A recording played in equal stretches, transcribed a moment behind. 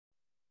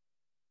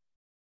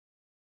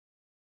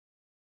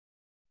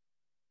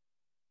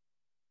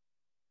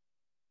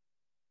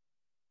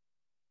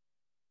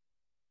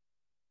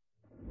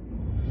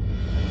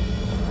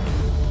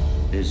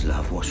is,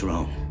 love? What's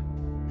wrong?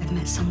 I've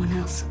met someone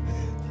else.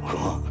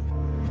 What?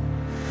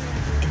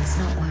 It's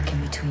not working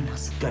between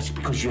us. That's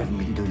because you haven't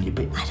been doing your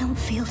bit. I don't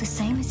feel the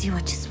same as you. I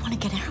just want to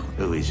get out.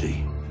 Who is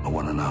he? I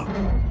want to know.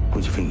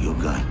 Where do you think you're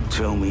going?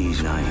 Tell me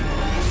his name.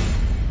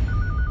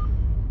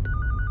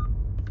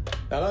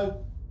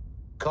 Hello?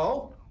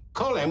 Cole?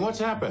 Colin, what's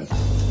happened?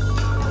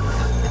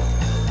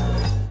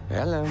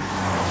 Hello.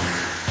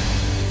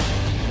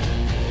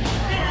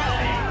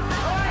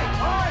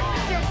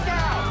 Get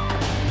down!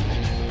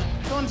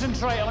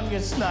 Concentrate on your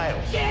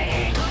snails.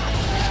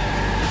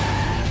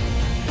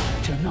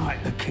 Tonight,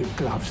 the kid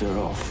gloves are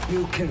off.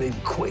 You kill him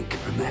quick,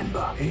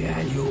 remember? He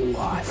and your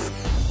wife.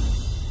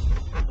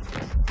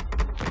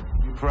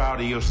 You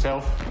proud of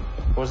yourself?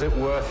 Was it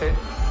worth it?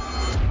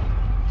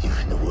 You're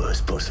in the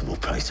worst possible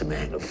place a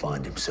man can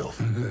find himself.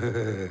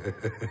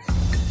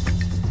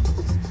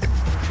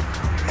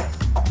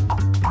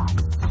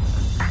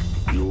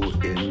 You're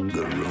in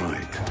the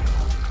right.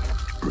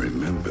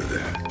 Remember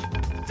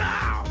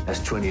that. That's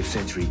 20th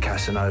century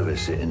Casanova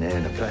sitting there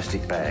in a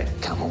plastic bag.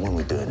 Come on, when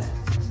we're doing it.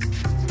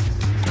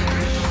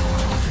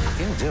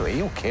 He'll do it.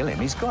 He'll kill him.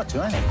 He's got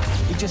to, hasn't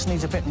he? He just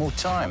needs a bit more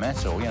time,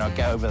 that's all. You know,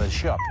 get over the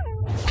shock.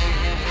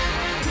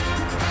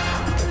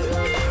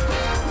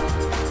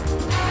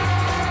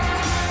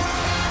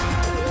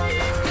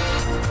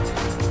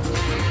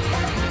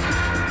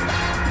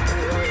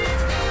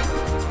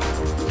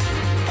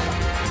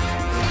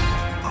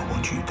 I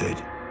want you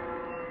dead.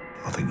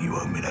 I think you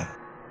owe me that.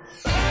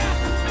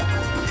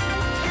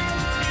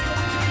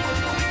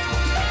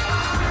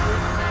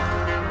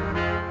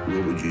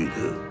 What would you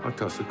do? I'd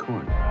toss a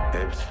coin.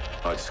 Heads,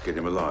 I'd skin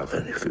him alive.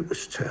 And if it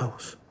was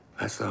tails?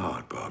 That's the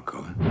hard part,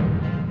 Colin.